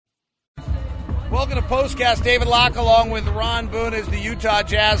Welcome to POSTCAST. David Locke along with Ron Boone as the Utah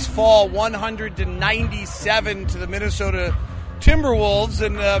Jazz fall 197 to the Minnesota Timberwolves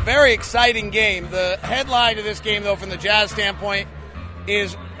in a very exciting game. The headline of this game, though, from the Jazz standpoint,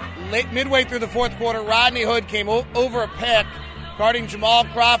 is midway through the fourth quarter, Rodney Hood came over a pick, guarding Jamal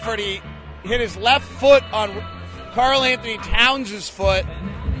Crawford. He hit his left foot on Karl Anthony Towns' foot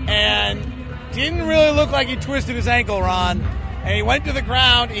and didn't really look like he twisted his ankle, Ron. And he went to the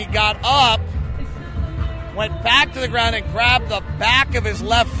ground, he got up, went back to the ground and grabbed the back of his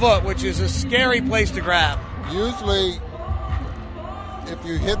left foot, which is a scary place to grab. Usually, if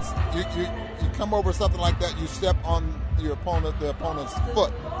you hit, you come over something like that, you step on the opponent's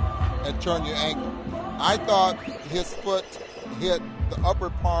foot and turn your ankle. I thought his foot hit the upper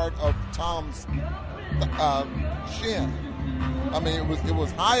part of Tom's shin. I mean, it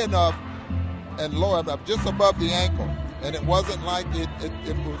was high enough and low enough, just above the ankle, and it wasn't like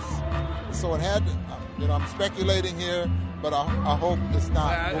it was. So it had. I'm speculating here, but I hope it's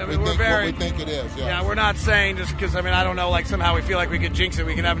not what we think it is. Yes. Yeah, we're not saying just because, I don't know, like somehow we feel like we could jinx it.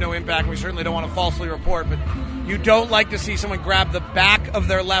 We can have no impact. We certainly don't want to falsely report, but you don't like to see someone grab the back of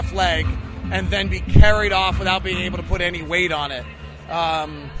their left leg and then be carried off without being able to put any weight on it.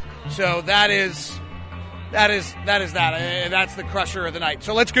 So that is that. That's the crusher of the night.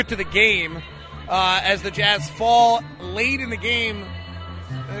 So let's get to the game. As the Jazz fall late in the game,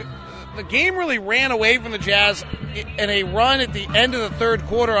 the game really ran away from the Jazz in a run at the end of the third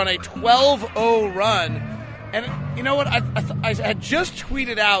quarter on a 12-0 run. And you know what? I had just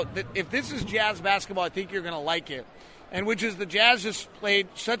tweeted out that if this is Jazz basketball, I think you're going to like it. And which is the Jazz just played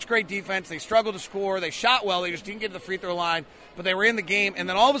such great defense. They struggled to score. They shot well. They just didn't get to the free throw line. But they were in the game. And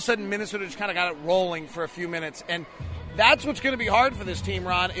then all of a sudden, Minnesota just kind of got it rolling for a few minutes. And that's what's going to be hard for this team,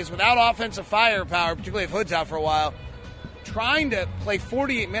 Ron, is without offensive firepower, particularly if Hood's out for a while, trying to play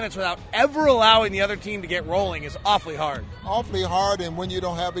 48 minutes without ever allowing the other team to get rolling is awfully hard. Awfully hard, and when you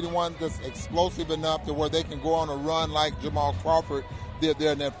don't have anyone that's explosive enough to where they can go on a run like Jamal Crawford did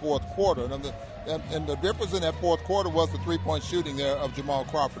there in that fourth quarter. And the difference in that fourth quarter was the three-point shooting there of Jamal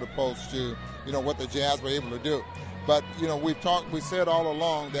Crawford opposed to, what the Jazz were able to do. But, we said all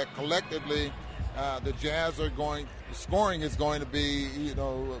along that collectively the Jazz scoring is going to be,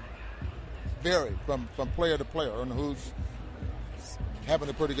 vary from player to player and who's having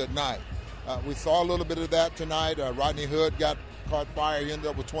a pretty good night. We saw a little bit of that tonight. Rodney Hood caught fire. He ended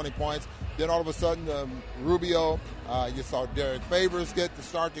up with 20 points. Then all of a sudden, Rubio, you saw Derek Favors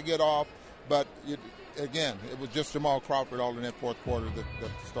start to get off. But, again, it was just Jamal Crawford all in that fourth quarter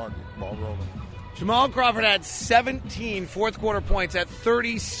that started the ball rolling. Jamal Crawford had 17 fourth-quarter points at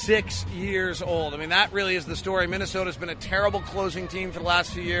 36 years old. That really is the story. Minnesota's been a terrible closing team for the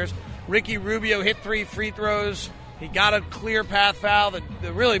last few years. Ricky Rubio hit 3 free throws. He got a clear path foul.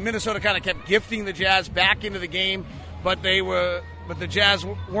 Really, Minnesota kind of kept gifting the Jazz back into the game, but the Jazz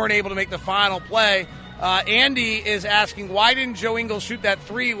weren't able to make the final play. Andy is asking, why didn't Joe Ingles shoot that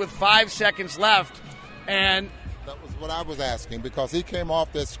 3 with 5 seconds left? And that was what I was asking, because he came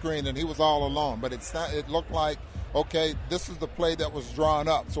off that screen and he was all alone. But it looked like, okay, this is the play that was drawn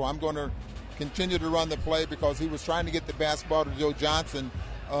up, so I'm going to continue to run the play, because he was trying to get the basketball to Joe Johnson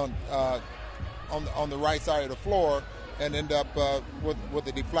on the right side of the floor and end up with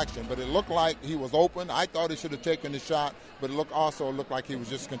a deflection. But it looked like he was open. I thought he should have taken the shot, but it also looked like he was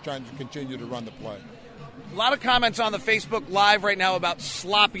just trying to continue to run the play. A lot of comments on the Facebook Live right now about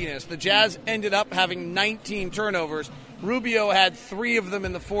sloppiness. The Jazz ended up having 19 turnovers. Rubio had 3 of them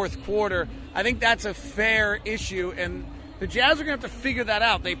in the fourth quarter. I think that's a fair issue, and the Jazz are going to have to figure that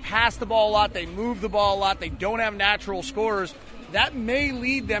out. They pass the ball a lot. They move the ball a lot. They don't have natural scorers. That may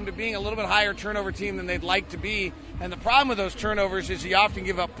lead them to being a little bit higher turnover team than they'd like to be. And the problem with those turnovers is you often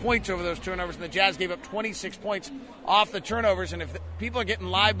give up points over those turnovers, and the Jazz gave up 26 points off the turnovers. And if people are getting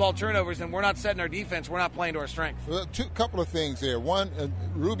live ball turnovers and we're not setting our defense, we're not playing to our strength. Well, couple of things here. One,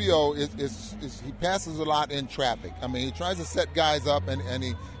 Rubio is he passes a lot in traffic. He tries to set guys up and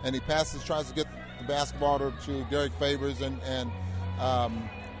he tries to get the basketball to Derek Favors and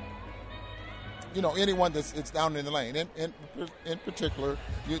anyone that's down in the lane. In particular,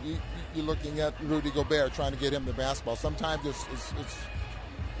 you're looking at Rudy Gobert trying to get him the basketball. Sometimes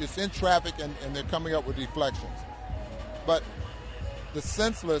it's in traffic and they're coming up with deflections. But the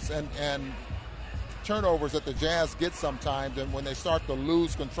senseless and turnovers that the Jazz get sometimes, and when they start to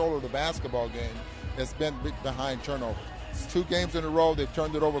lose control of the basketball game, it's been behind turnovers. It's 2 games in a row. They've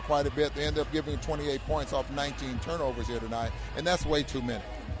turned it over quite a bit. They end up giving 28 points off 19 turnovers here tonight, and that's way too many.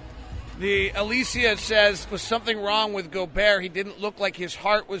 The Alicia says, was something wrong with Gobert? He didn't look like his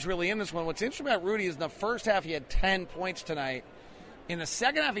heart was really in this one. What's interesting about Rudy is in the first half he had 10 points tonight. In the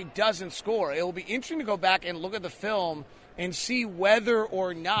second half, he doesn't score. It will be interesting to go back and look at the film and see whether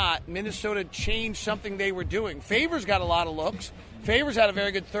or not Minnesota changed something they were doing. Favors got a lot of looks. Favors had a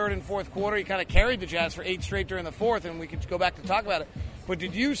very good third and fourth quarter. He kind of carried the Jazz for 8 straight during the fourth, and we could go back to talk about it. But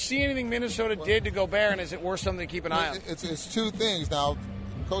did you see anything Minnesota did to Gobert, and is it worth something to keep an eye on? It's two things. Now,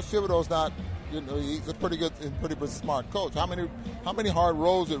 Coach Thibodeau's not, he's a pretty good and pretty smart coach. How many hard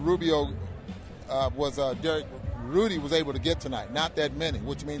rolls that Rudy was able to get tonight? Not that many,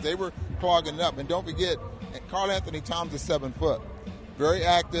 which means they were clogging it up. And don't forget, Karl Anthony Towns is 7 foot, very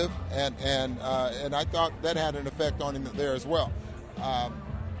active, and I thought that had an effect on him there as well.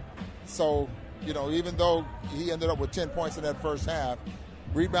 So, even though he ended up with 10 points in that first half,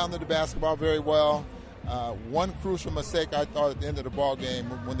 rebounded the basketball very well. One crucial mistake I thought at the end of the ball game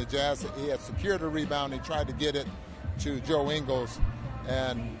when the Jazz, he had secured a rebound, he tried to get it to Joe Ingles,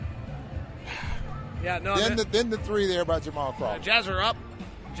 and then the three there by Jamal Crawford. Jazz are up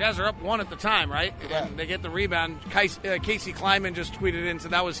 1 at the time, right? Yeah. And they get the rebound. Casey Kleiman just tweeted in, so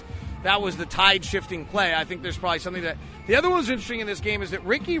that was the tide-shifting play. I think there's probably something that... The other one was interesting in this game is that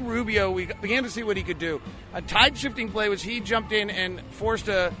Ricky Rubio, we began to see what he could do. A tide-shifting play was he jumped in and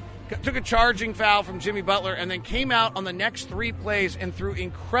took a charging foul from Jimmy Butler and then came out on the next 3 plays and threw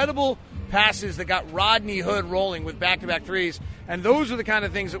incredible passes that got Rodney Hood rolling with back-to-back threes. And those are the kind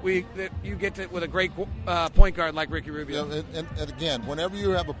of things that you get to with a great point guard like Ricky Rubio. And again, whenever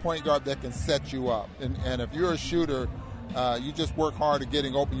you have a point guard that can set you up, and if you're a shooter, you just work hard at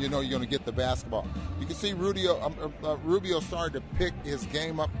getting open. You're going to get the basketball. You can see Rubio started to pick his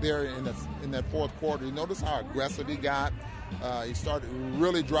game up there in that fourth quarter. You notice how aggressive he got. He started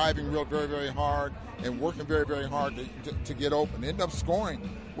really driving very, very hard and working very, very hard to get open. Ended up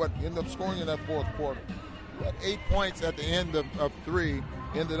scoring in that fourth quarter. He had 8 points at the end of 3.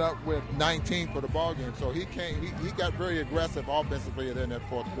 Ended up with 19 for the ball game. So he got very aggressive offensively in that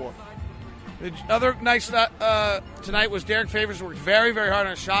fourth quarter. The other nice tonight was Derek Favors worked very, very hard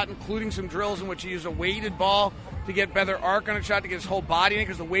on a shot, including some drills in which he used a weighted ball to get better arc on a shot, to get his whole body in it,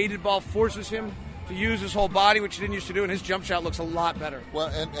 because the weighted ball forces him to use his whole body, which he didn't used to do, and his jump shot looks a lot better. Well,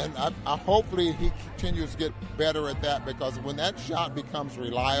 and I hopefully he continues to get better at that, because when that shot becomes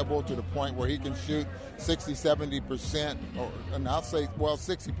reliable to the point where he can shoot 60-70%, and I'll say,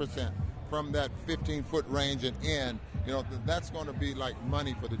 60% from that 15-foot range and in, that's going to be like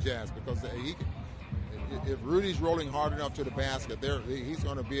money for the Jazz, because if Rudy's rolling hard enough to the basket, he's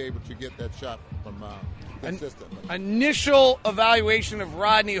going to be able to get that shot from consistently. Initial evaluation of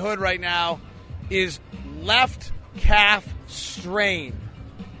Rodney Hood right now is left calf strain.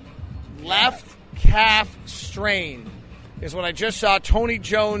 Left calf strain is what I just saw. Tony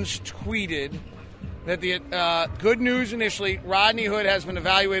Jones tweeted that the good news initially, Rodney Hood has been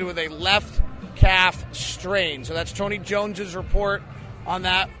evaluated with a left calf strain. So that's Tony Jones's report on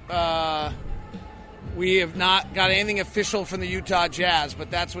that. We have not got anything official from the Utah Jazz, but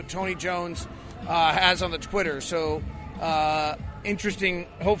that's what Tony Jones has on the Twitter. So interesting.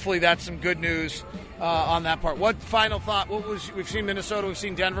 Hopefully that's some good news on that part. What final thought? We've seen Minnesota, we've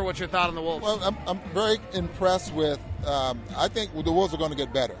seen Denver. What's your thought on the Wolves? Well, I'm very impressed with. I think the Wolves are going to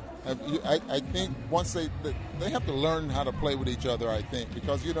get better. I think once they have to learn how to play with each other. I think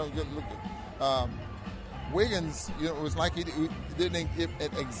because Wiggins, it was like he didn't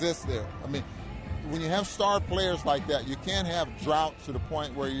exist there. I mean, when you have star players like that, you can't have drought to the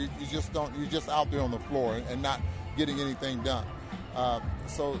point where you're just out there on the floor and not getting anything done.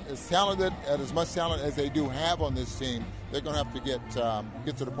 So as much talent as they do have on this team, they're going to have to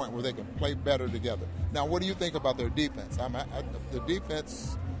get to the point where they can play better together. Now, what do you think about their defense? The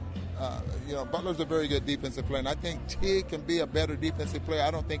defense, Butler's a very good defensive player, and I think Teague can be a better defensive player.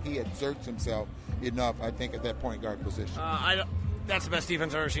 I don't think he exerts himself enough, I think, at that point guard position. That's the best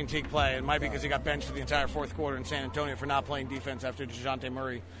defense I've ever seen Teague play. It might be because he got benched for the entire fourth quarter in San Antonio for not playing defense after DeJounte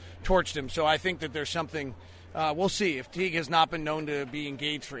Murray torched him. So I think that there's something we'll see. If Teague has not been known to be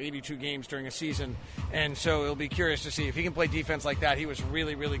engaged for 82 games during a season, and so it'll be curious to see if he can play defense like that. He was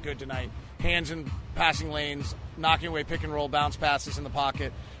really, really good tonight. Hands in passing lanes, knocking away pick and roll, bounce passes in the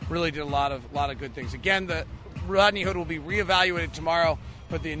pocket. Really did a lot of good things. Again, the Rodney Hood will be reevaluated tomorrow,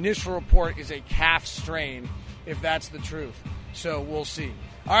 but the initial report is a calf strain, if that's the truth. So we'll see.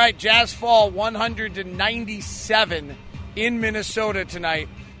 All right, Jazz fall 100-97 in Minnesota tonight.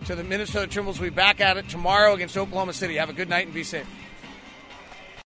 So the Minnesota Timberwolves will be back at it tomorrow against Oklahoma City. Have a good night and be safe.